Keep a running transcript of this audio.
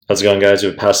How's it going, guys? We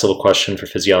have a past level question for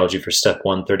physiology for step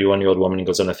 1. 31-year-old woman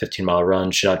goes on a 15-mile run.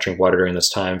 She did not drink water during this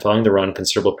time. Following the run,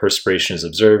 considerable perspiration is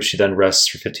observed. She then rests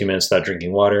for 15 minutes without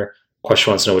drinking water.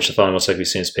 Question wants to know which of the following most likely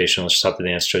seen this patient. Let's just hop to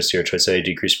the answer choice here. Choice A,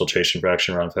 decreased filtration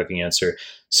fraction, wrong fucking answer.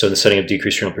 So in the setting of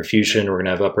decreased renal perfusion, we're going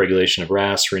to have upregulation of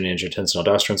RAS,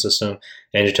 renin-angiotensin-aldosterone system.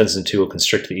 Angiotensin 2 will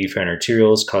constrict the efferent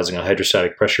arterioles, causing a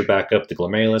hydrostatic pressure backup, the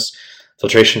glomerulus.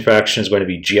 Filtration fraction is going to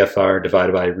be GFR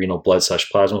divided by renal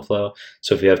blood/plasma flow.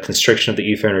 So if you have constriction of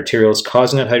the efferent arterioles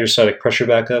causing that hydrostatic pressure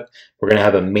backup, we're going to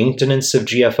have a maintenance of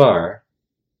GFR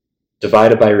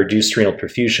divided by reduced renal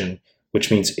perfusion,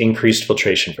 which means increased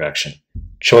filtration fraction.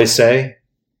 Choice A,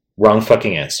 wrong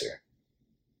fucking answer.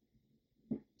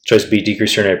 Choice B,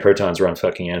 decreased urinary protons, wrong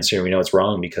fucking answer. And we know it's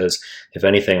wrong because, if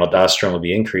anything, aldosterone will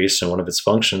be increased, and one of its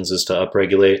functions is to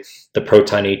upregulate the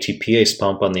proton ATPase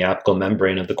pump on the apical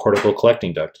membrane of the cortical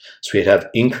collecting duct. So we'd have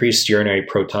increased urinary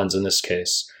protons in this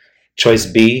case. Choice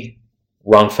B,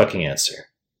 wrong fucking answer.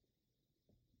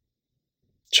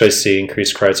 Choice C,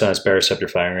 increased carotenoid baroreceptor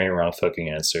firing rate, wrong fucking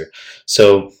answer.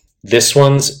 So this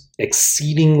one's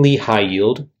exceedingly high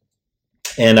yield.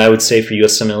 And I would say for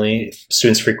USMLE,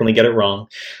 students frequently get it wrong,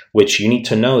 which you need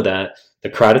to know that the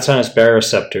carotenoid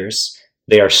baroreceptors,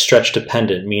 they are stretch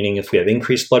dependent, meaning if we have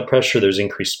increased blood pressure, there's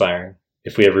increased firing.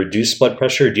 If we have reduced blood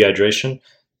pressure, dehydration,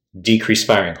 decreased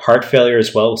firing. Heart failure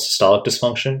as well, systolic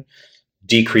dysfunction,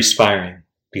 decreased firing,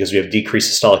 because we have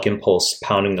decreased systolic impulse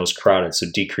pounding those carotids, so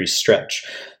decreased stretch.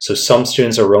 So some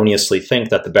students erroneously think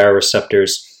that the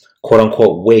baroreceptors, quote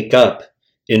unquote, wake up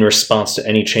in response to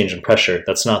any change in pressure.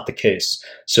 That's not the case.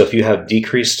 So if you have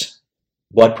decreased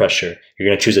blood pressure, you're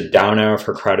going to choose a down arrow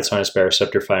for carotenoid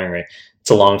baroreceptor firing rate. It's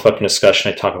a long fucking discussion.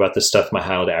 I talk about this stuff in my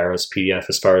Highlight Arrows PDF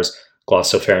as far as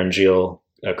glossopharyngeal,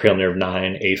 cranial nerve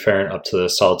 9, afferent up to the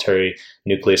solitary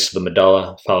nucleus of the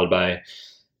medulla, followed by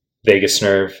vagus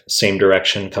nerve, same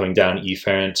direction, coming down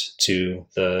efferent to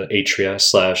the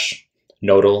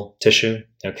atria/nodal tissue.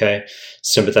 Okay,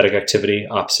 sympathetic activity,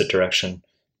 opposite direction.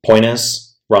 Point is,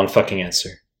 wrong fucking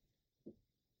answer.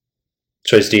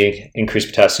 Choice D, increased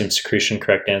potassium secretion,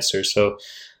 correct answer. So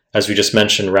as we just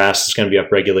mentioned, RAS is going to be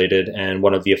upregulated, and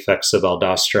one of the effects of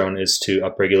aldosterone is to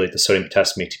upregulate the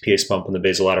sodium-potassium ATPase pump in the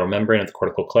basolateral membrane of the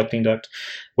cortical collecting duct,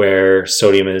 where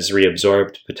sodium is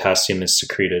reabsorbed, potassium is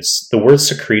secreted. The word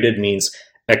secreted means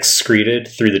excreted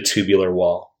through the tubular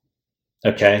wall.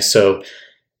 Okay, so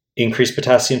increased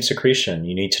potassium secretion.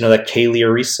 You need to know that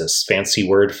kaliuresis, fancy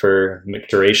word for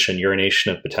micturition,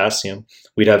 urination of potassium.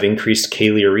 We'd have increased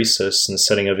kaliuresis in the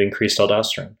setting of increased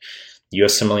aldosterone.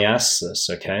 USMLE asks this,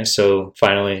 okay? So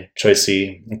finally, choice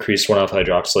C, increased 1-alpha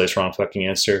hydroxylase, wrong fucking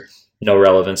answer. No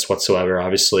relevance whatsoever.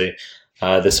 Obviously,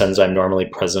 this enzyme normally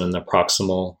present in the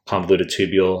proximal convoluted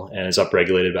tubule and is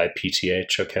upregulated by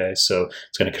PTH, okay? So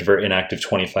it's going to convert inactive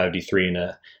 25D3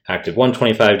 into active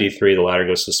 125D3. The latter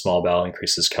goes to the small bowel,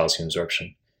 increases calcium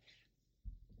absorption.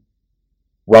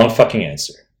 Wrong fucking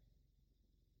answer.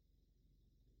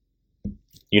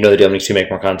 You know the deal. To make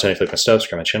more content, if you click on subscribe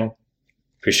to my channel.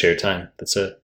 Appreciate your time. That's it.